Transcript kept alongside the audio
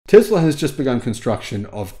Tesla has just begun construction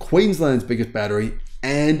of Queensland's biggest battery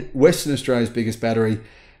and Western Australia's biggest battery,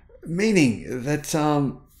 meaning that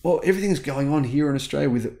well, everything's going on here in Australia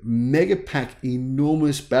with mega pack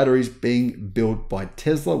enormous batteries being built by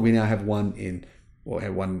Tesla. We now have one in, well, we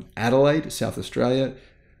have one in Adelaide, South Australia.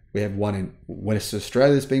 We have one in West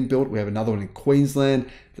Australia that's being built. We have another one in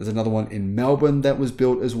Queensland. There's another one in Melbourne that was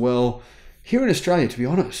built as well. Here in Australia, to be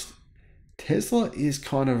honest, Tesla is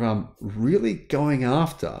kind of really going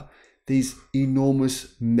after these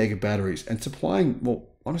enormous mega batteries and supplying, well,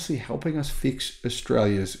 honestly, helping us fix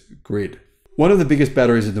Australia's grid. One of the biggest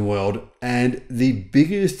batteries in the world and the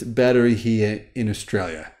biggest battery here in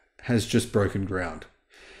Australia has just broken ground.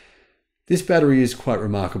 This battery is quite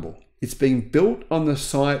remarkable. It's being built on the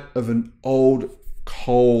site of an old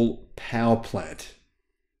coal power plant.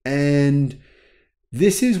 And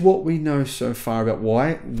this is what we know so far about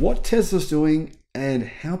what Tesla's doing and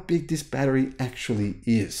how big this battery actually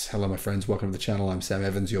is. Hello, my friends. Welcome to the channel. I'm Sam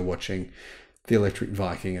Evans. You're watching The Electric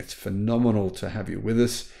Viking. It's phenomenal to have you with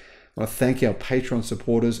us. I want to thank our Patreon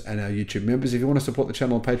supporters and our YouTube members. If you want to support the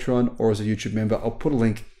channel on Patreon or as a YouTube member, I'll put a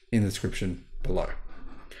link in the description below.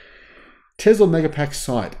 Tesla Megapack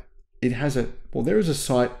site. It has there is a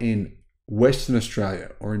site in Western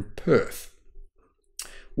Australia or in Perth.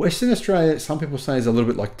 Western Australia, some people say, is a little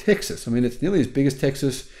bit like Texas. I mean, it's nearly as big as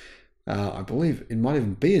Texas. I believe it might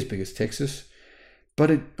even be as big as Texas, but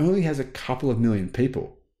it only has a couple of million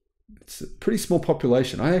people. It's a pretty small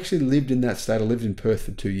population. I actually lived in that state. I lived in Perth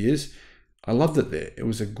for 2 years. I loved it there. It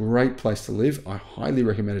was a great place to live. I highly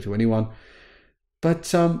recommend it to anyone.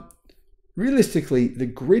 But realistically, the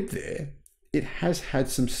grid there, it has had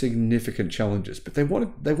some significant challenges, but they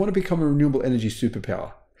want to become a renewable energy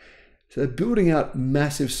superpower. So they're building out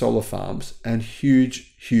massive solar farms and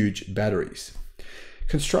huge batteries.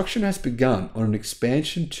 Construction has begun on an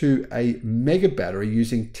expansion to a mega battery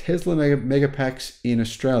using Tesla mega packs in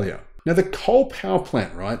Australia. Now the coal power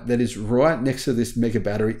plant, right, that is right next to this mega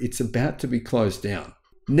battery, it's about to be closed down.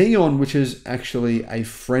 Neon, which is actually a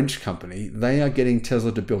French company, they are getting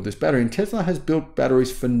Tesla to build this battery, and Tesla has built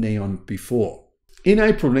batteries for Neon before. In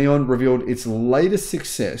April, Neon revealed its latest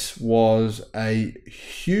success was a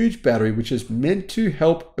huge battery which is meant to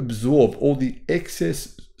help absorb all the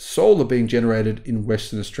excess solar being generated in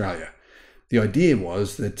Western Australia. The idea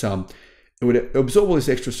was that it would absorb all this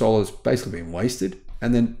extra solar that's basically being wasted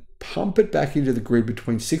and then pump it back into the grid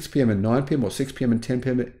between 6 p.m. and 9 p.m. or 6 p.m. and 10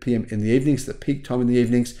 p.m. in the evenings, the peak time in the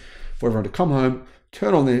evenings, for everyone to come home,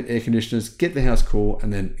 turn on their air conditioners, get the house cool,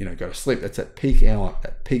 and then go to sleep. That's that peak hour,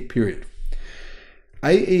 that peak period.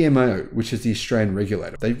 AEMO, which is the Australian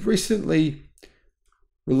regulator, they've recently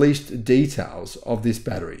released details of this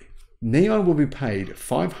battery. Neon will be paid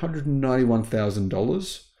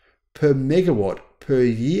 $591,000 per megawatt per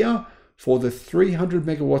year for the 300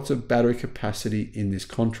 megawatts of battery capacity in this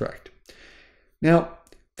contract. Now,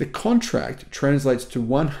 the contract translates to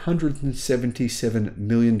 $177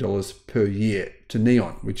 million per year to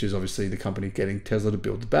Neon, which is obviously the company getting Tesla to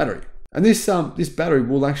build the battery. And this battery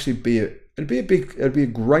will actually be it'd be a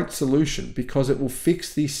great solution because it will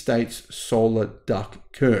fix the state's solar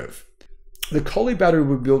duck curve. The Collie battery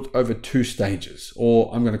will be built over 2 stages, or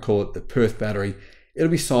I'm going to call it the Perth battery. It'll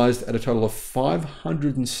be sized at a total of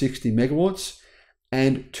 560 megawatts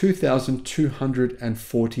and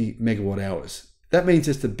 2,240 megawatt hours. That means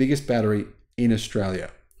it's the biggest battery in Australia.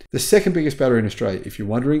 The second biggest battery in Australia, if you're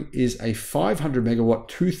wondering, is a 500 megawatt,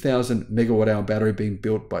 2,000 megawatt hour battery being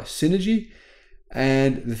built by Synergy.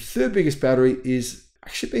 And the third biggest battery is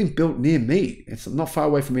actually being built near me. It's not far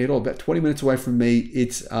away from me at all, about 20 minutes away from me.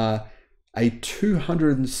 It's a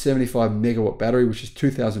 275 megawatt battery, which is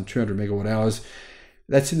 2,200 megawatt hours.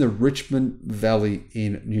 That's in the Richmond Valley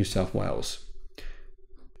in New South Wales.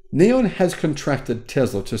 Neon has contracted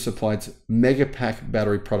Tesla to supply its Megapack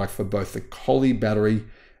battery product for both the Collie battery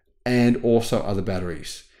and also other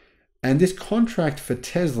batteries. And this contract for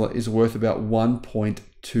Tesla is worth about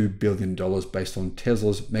 $1.2 billion based on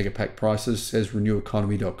Tesla's Megapack prices, says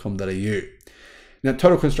reneweconomy.com.au. Now,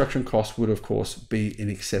 total construction costs would, of course, be in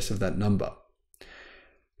excess of that number.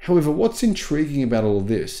 However, what's intriguing about all of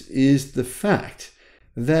this is the fact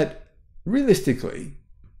that, realistically,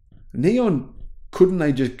 Neon, couldn't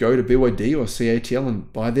they just go to BYD or CATL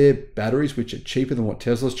and buy their batteries, which are cheaper than what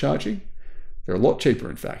Tesla's charging? They're a lot cheaper,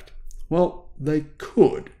 in fact. Well, they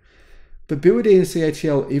could. But BYD and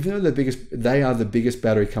CATL, even though they are the biggest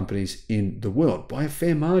battery companies in the world by a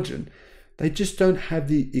fair margin, they just don't have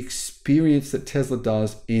the experience that Tesla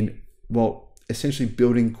does in, well, essentially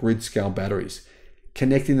building grid scale batteries,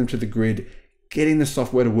 connecting them to the grid, getting the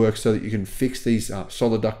software to work so that you can fix these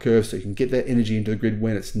solar duck curves, so you can get that energy into the grid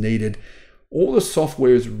when it's needed. All the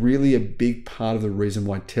software is really a big part of the reason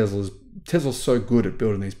why Tesla's so good at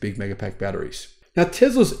building these big megapack batteries. Now,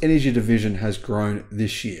 Tesla's energy division has grown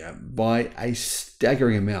this year by a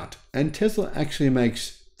staggering amount, and Tesla actually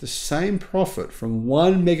makes the same profit from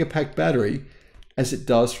one megapack battery as it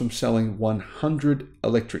does from selling 100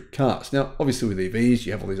 electric cars. Now, obviously with EVs,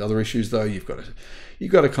 you have all these other issues though. You've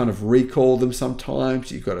got to kind of recall them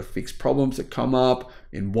sometimes. You've got to fix problems that come up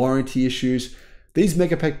in warranty issues. These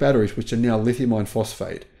megapack batteries, which are now lithium iron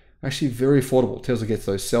phosphate, are actually very affordable. Tesla gets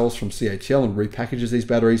those cells from CATL and repackages these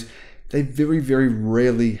batteries. They very, very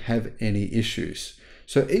rarely have any issues.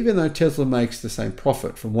 So even though Tesla makes the same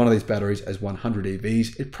profit from one of these batteries as 100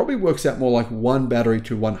 EVs, it probably works out more like one battery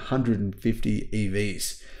to 150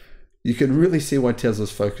 EVs. You can really see why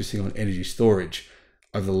Tesla's focusing on energy storage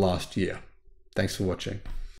over the last year. Thanks for watching.